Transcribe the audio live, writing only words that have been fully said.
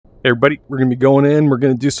Hey everybody, we're going to be going in, we're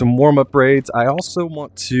going to do some warm-up raids. I also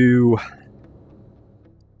want to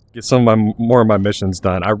get some of more of my missions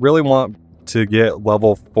done. I really want to get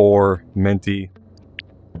level 4 Minty.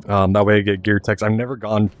 That way I get gear techs. I've never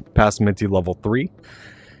gone past Minty level 3.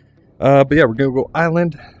 But yeah, we're going to go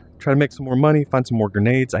island, try to make some more money, find some more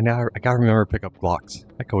grenades. I gotta remember to pick up Glocks.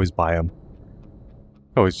 I can always buy them.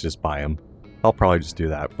 Always just buy them. I'll probably just do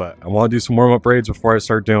that, but I want to do some warm-up raids before I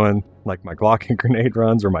start doing like my Glock and grenade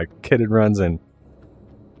runs or my kitted runs in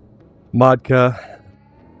Modka.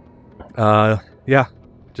 Yeah,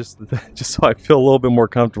 just so I feel a little bit more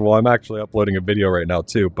comfortable. I'm actually uploading a video right now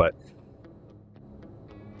too, but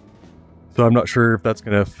so I'm not sure if that's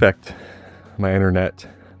going to affect my internet,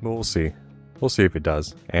 but we'll see. We'll see if it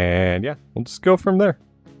does, and yeah, we'll just go from there.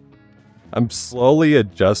 I'm slowly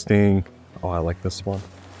adjusting. Oh, I like this one.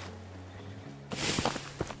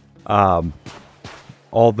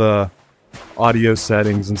 All the audio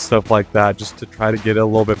settings and stuff like that, just to try to get it a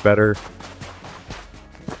little bit better.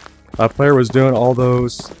 A player was doing all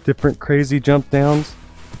those different crazy jump downs,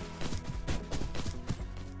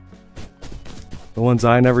 the ones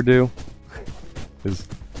I never do, is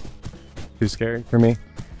too scary for me.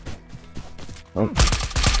 Oh.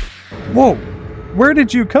 Whoa! Where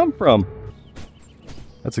did you come from?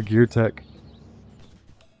 That's a gear tech.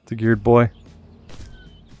 It's a geared boy.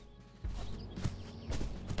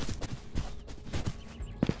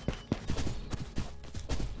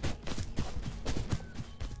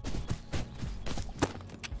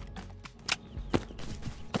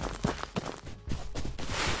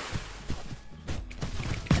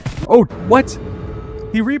 Oh, what?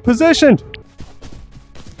 He repositioned!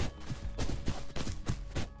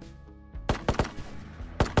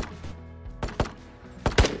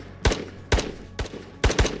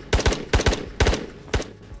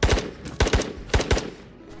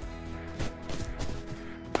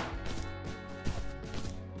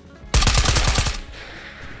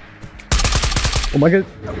 Oh my god,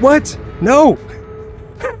 what? No!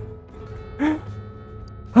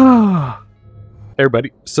 Ah.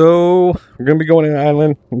 Everybody, so we're gonna be going to an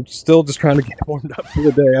island. I'm still just trying to get warmed up for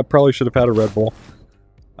the day. I probably should have had a Red Bull.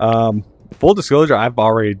 Full disclosure, I've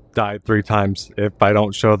already died 3 times if I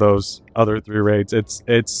don't show those other 3 raids.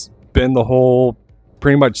 It's been the whole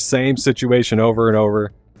pretty much same situation over and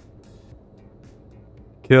over.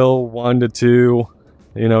 Kill 1 to 2,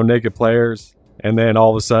 naked players, and then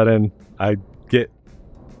all of a sudden I get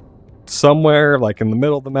somewhere like in the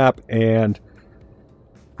middle of the map and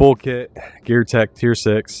full kit, gear tech, tier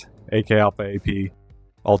 6, AK Alpha AP,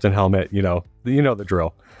 Alton helmet, you know the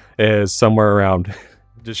drill, is somewhere around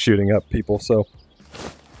just shooting up people. So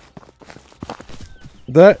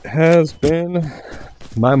that has been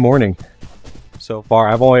my morning so far.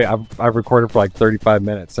 I've recorded for like 35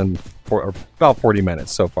 minutes and or about 40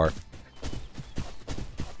 minutes so far.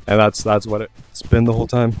 And that's what it's been the whole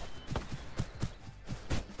time.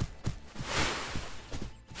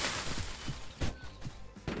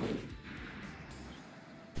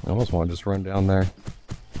 I almost want to just run down there.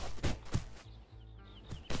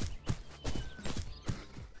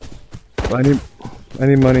 I need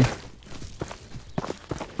money.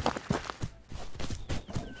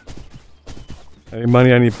 I need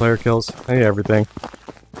money, I need player kills, I need everything.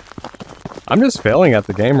 I'm just failing at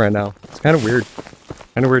the game right now. It's kind of weird.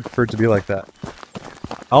 Kind of weird for it to be like that.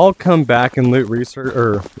 I'll come back and loot research,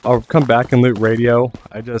 or I'll come back and loot radio.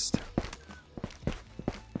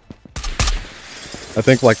 I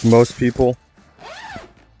think like most people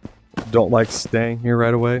don't like staying here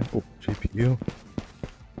right away. Oh, GPU.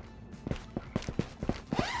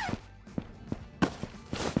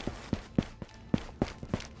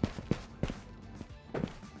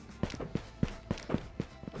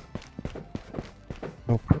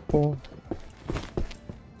 No purple.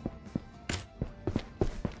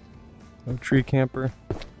 No tree camper.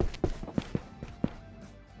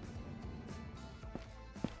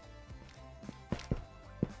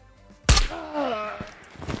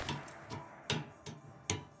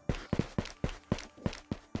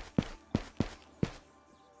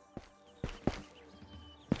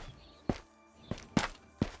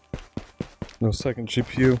 No second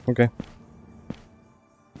GPU, okay.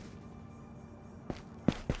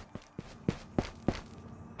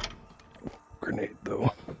 Grenade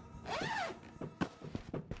though.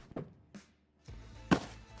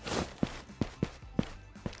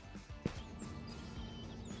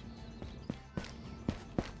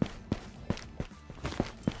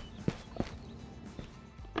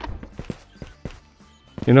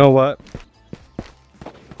 You know what?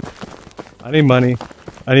 I need money.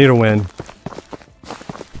 I need a win.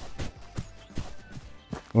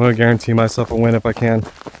 I'm gonna guarantee myself a win if I can.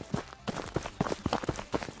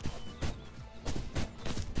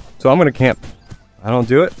 So I'm gonna camp. I don't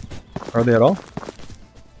do it hardly at all.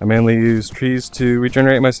 I mainly use trees to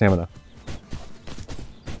regenerate my stamina.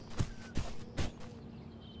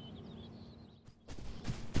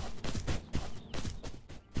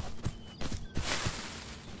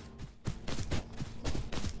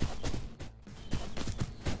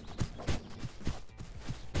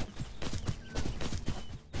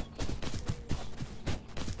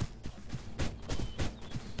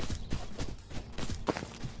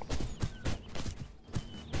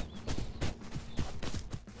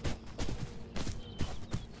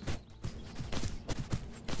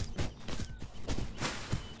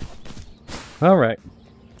 All right,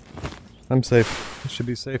 I'm safe. I should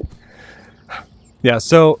be safe. Yeah,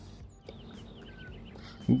 so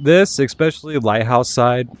this, especially lighthouse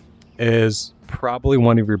side, is probably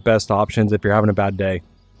one of your best options if you're having a bad day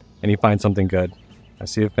and you find something good. I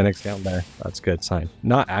see a Phoenix down there. That's a good sign.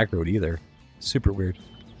 Not aggroed either. Super weird.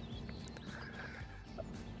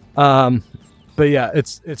 But yeah,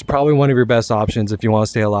 it's probably one of your best options if you want to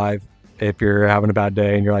stay alive. If you're having a bad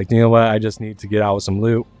day and you're like, you know what, I just need to get out with some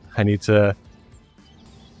loot. I need to,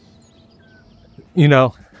 you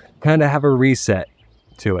know, kind of have a reset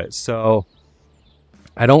to it. So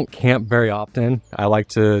I don't camp very often. I like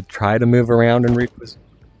to try to move around and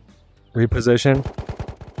reposition.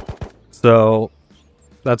 So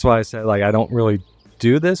that's why I said, like, I don't really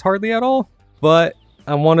do this hardly at all, but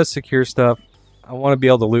I want to secure stuff. I want to be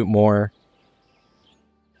able to loot more,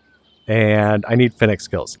 and I need Phoenix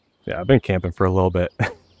skills. Yeah, I've been camping for a little bit.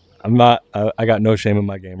 I got no shame in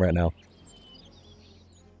my game right now.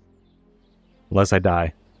 Unless I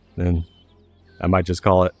die, then I might just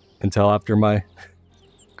call it until after my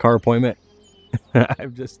car appointment.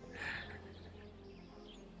 I'm just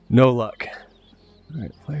no luck. All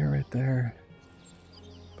right, player right there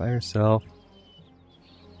by yourself.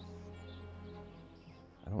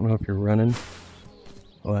 I don't know if you're running.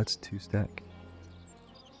 Oh, that's 2 stack.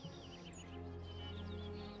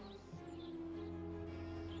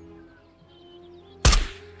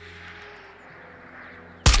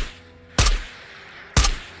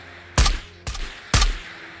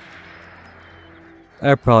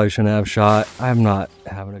 I probably shouldn't have shot. I'm not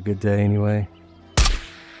having a good day anyway.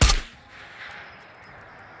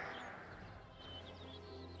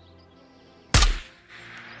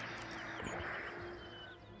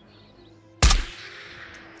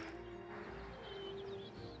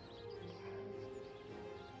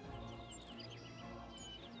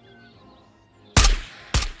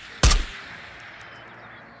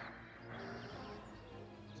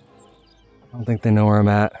 I don't think they know where I'm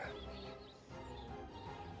at.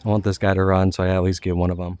 I want this guy to run, so I at least get one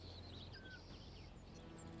of them.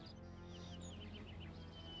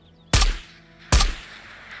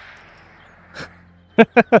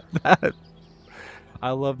 I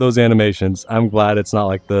love those animations. I'm glad it's not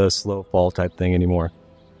like the slow fall type thing anymore.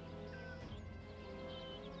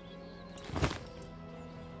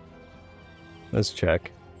 Let's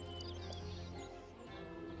check.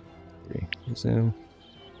 Resume.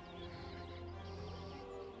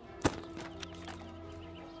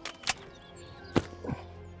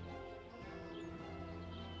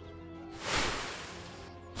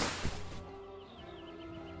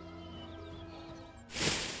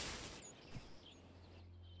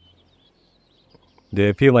 Dude,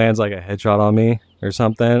 if he lands like a headshot on me or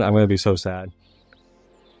something, I'm gonna be so sad.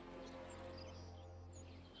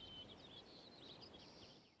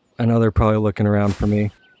 I know they're probably looking around for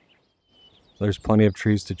me. There's plenty of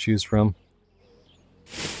trees to choose from.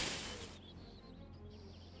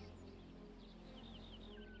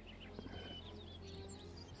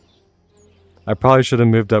 I probably should have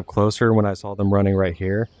moved up closer when I saw them running right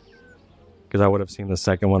here, because I would have seen the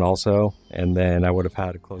second one also, and then I would have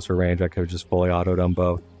had a closer range. I could have just fully autoed them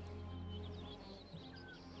both.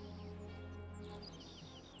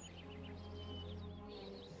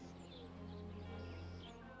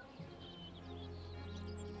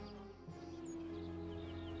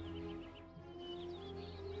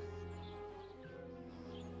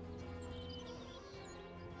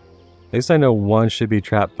 At least I know one should be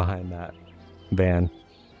trapped behind that van.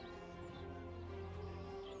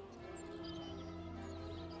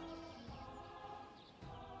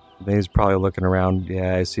 He's probably looking around.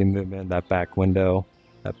 Yeah, I see movement in that back window,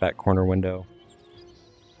 that back corner window.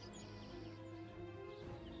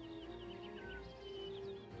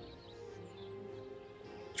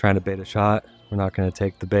 Trying to bait a shot. We're not going to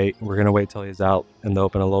take the bait. We're going to wait till he's out in the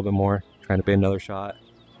open a little bit more. Trying to bait another shot.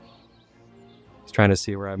 He's trying to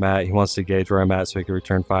see where I'm at. He wants to gauge where I'm at so he can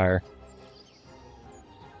return fire.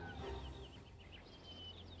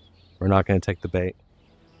 We're not going to take the bait.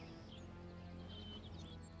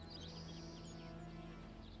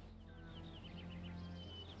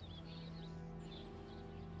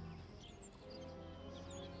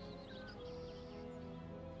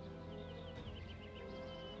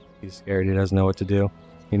 He's scared. He doesn't know what to do.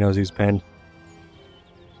 He knows he's pinned.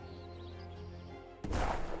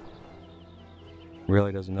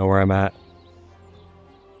 Really doesn't know where I'm at.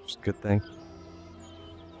 Just a good thing.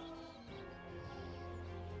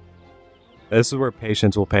 This is where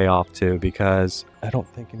patience will pay off too, because I don't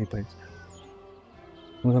think anybody's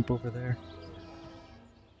went up over there.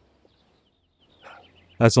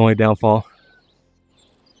 That's the only downfall.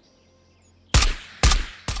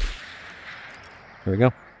 There we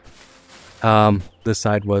go. This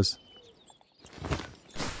side was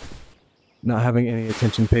not having any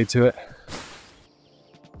attention paid to it.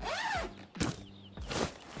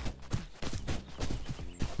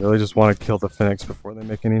 Really just want to kill the Phoenix before they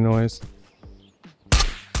make any noise.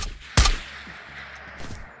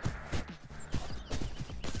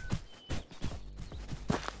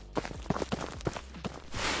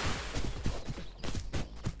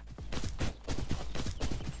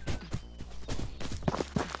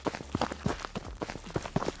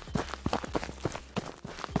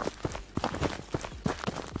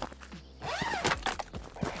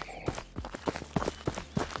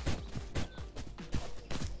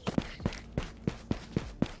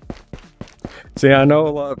 See, I know a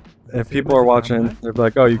lot. If people are watching, they're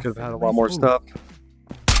like, "Oh, you could have had a lot more stuff."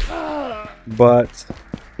 But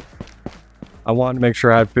I wanted to make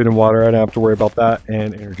sure I had food and water. I didn't have to worry about that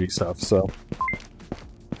and energy stuff. So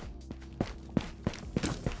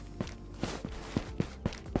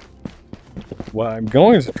what I'm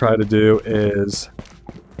going to try to do is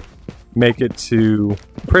make it to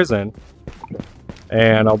prison,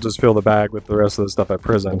 and I'll just fill the bag with the rest of the stuff at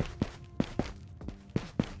prison.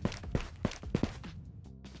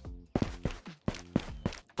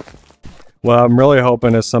 What I'm really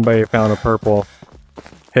hoping is somebody found a purple,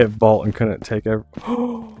 hit vault, and couldn't take it.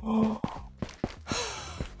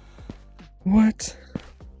 What?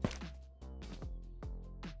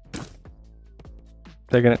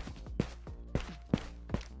 Taking it.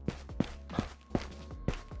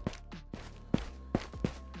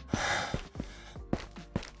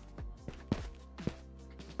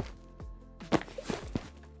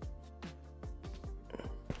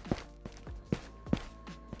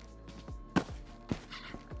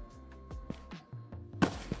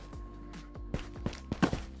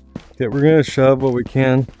 Okay, we're gonna shove what we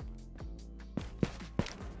can.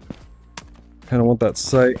 Kind of want that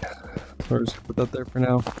sight, so we're just gonna put that there for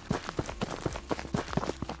now.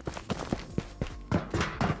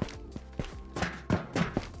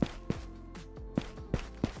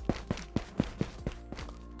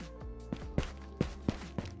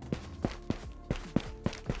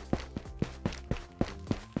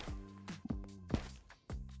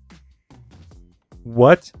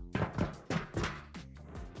 What?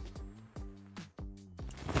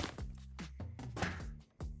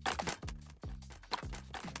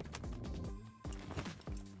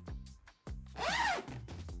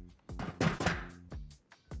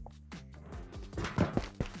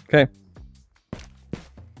 Okay.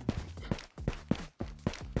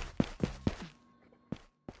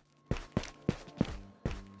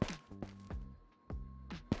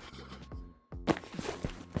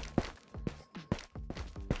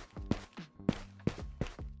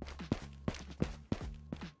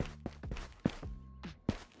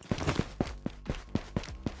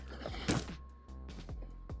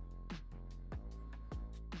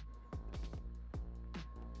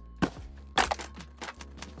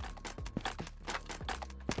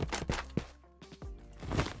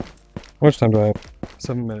 How much time do I have?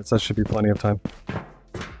 7 minutes. That should be plenty of time.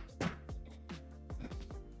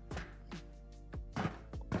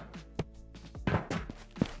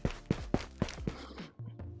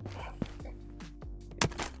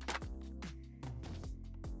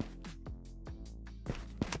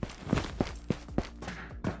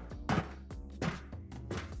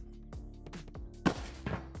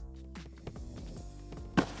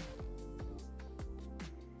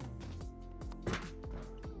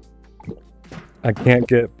 I can't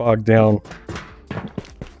get bogged down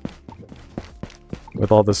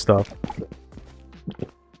with all this stuff.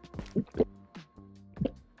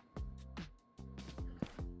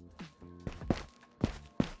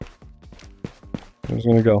 I'm just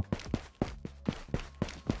gonna go.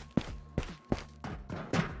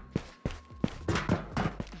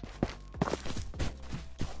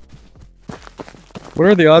 What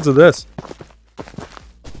are the odds of this?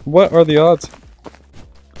 What are the odds?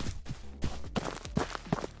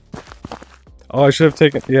 Oh, I should have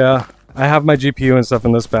taken... Yeah, I have my GPU and stuff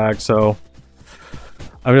in this bag, so...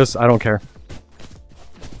 I don't care.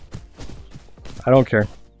 I don't care.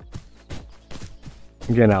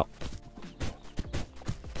 I'm getting out.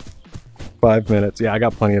 5 minutes. Yeah, I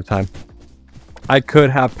got plenty of time. I could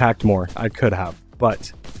have packed more. I could have,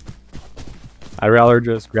 but I'd rather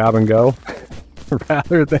just grab and go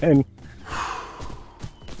rather than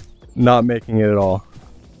not making it at all.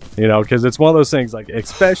 You know, because it's one of those things, like,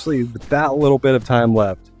 especially with that little bit of time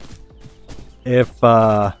left, if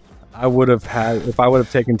I would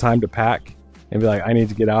have taken time to pack and be like, I need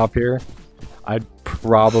to get out of here, I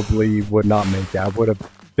probably would not make it. I would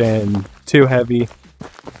have been too heavy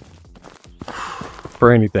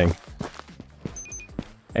for anything.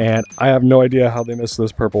 And I have no idea how they missed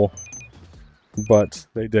this purple, but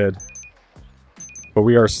they did. But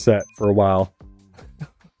we are set for a while.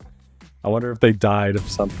 I wonder if they died of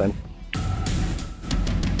something.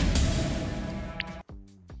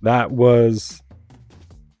 That was...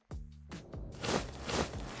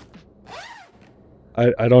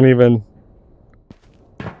 I don't even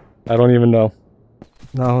know.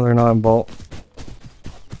 No, they're not in vault.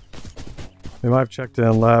 They might have checked in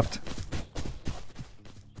and left.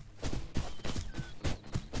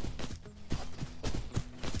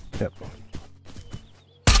 Yep.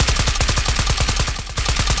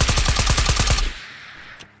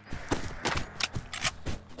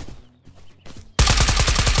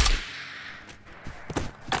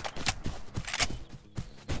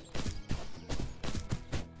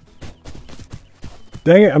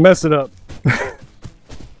 Dang it, I messed it up. I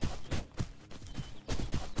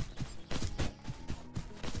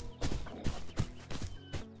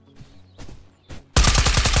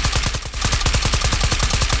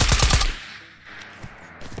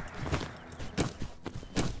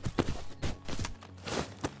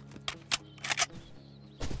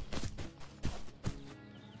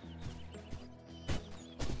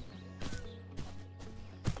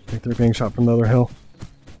think they're being shot from the other hill.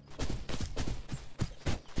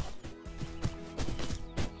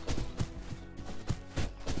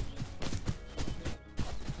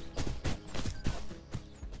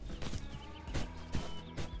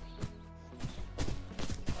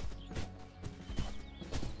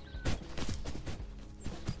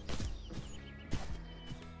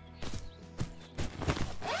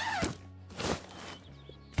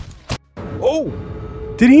 Oh!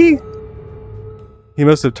 Did he? He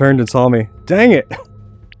must have turned and saw me. Dang it!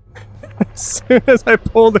 As soon as I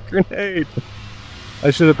pulled the grenade. I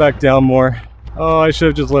should have backed down more. Oh, I should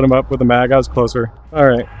have just lit him up with a mag. I was closer.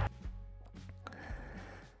 Alright.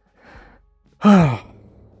 Hey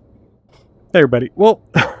everybody. Well,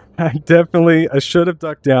 I should have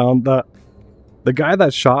ducked down. The guy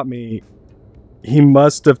that shot me, he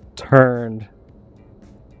must have turned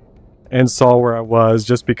and saw where I was,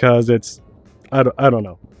 just because it's... I don't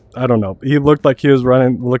know. I don't know. He looked like he was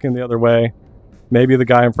running, looking the other way. Maybe the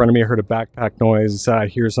guy in front of me heard a backpack noise and said, I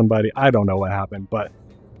hear somebody. I don't know what happened, but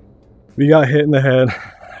we got hit in the head.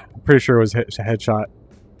 I'm pretty sure it was a headshot.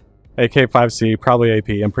 AK-5C, probably AP.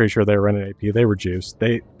 I'm pretty sure they were running AP. They were juiced.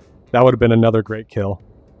 That would have been another great kill.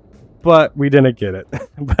 But we didn't get it.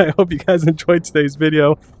 But I hope you guys enjoyed today's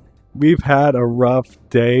video. We've had a rough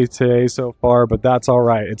day today so far, but that's all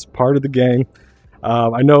right. It's part of the game.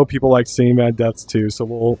 I know people like seeing mad deaths too,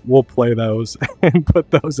 so we'll play those and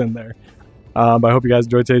put those in there. I hope you guys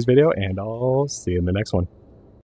enjoyed today's video, and I'll see you in the next one.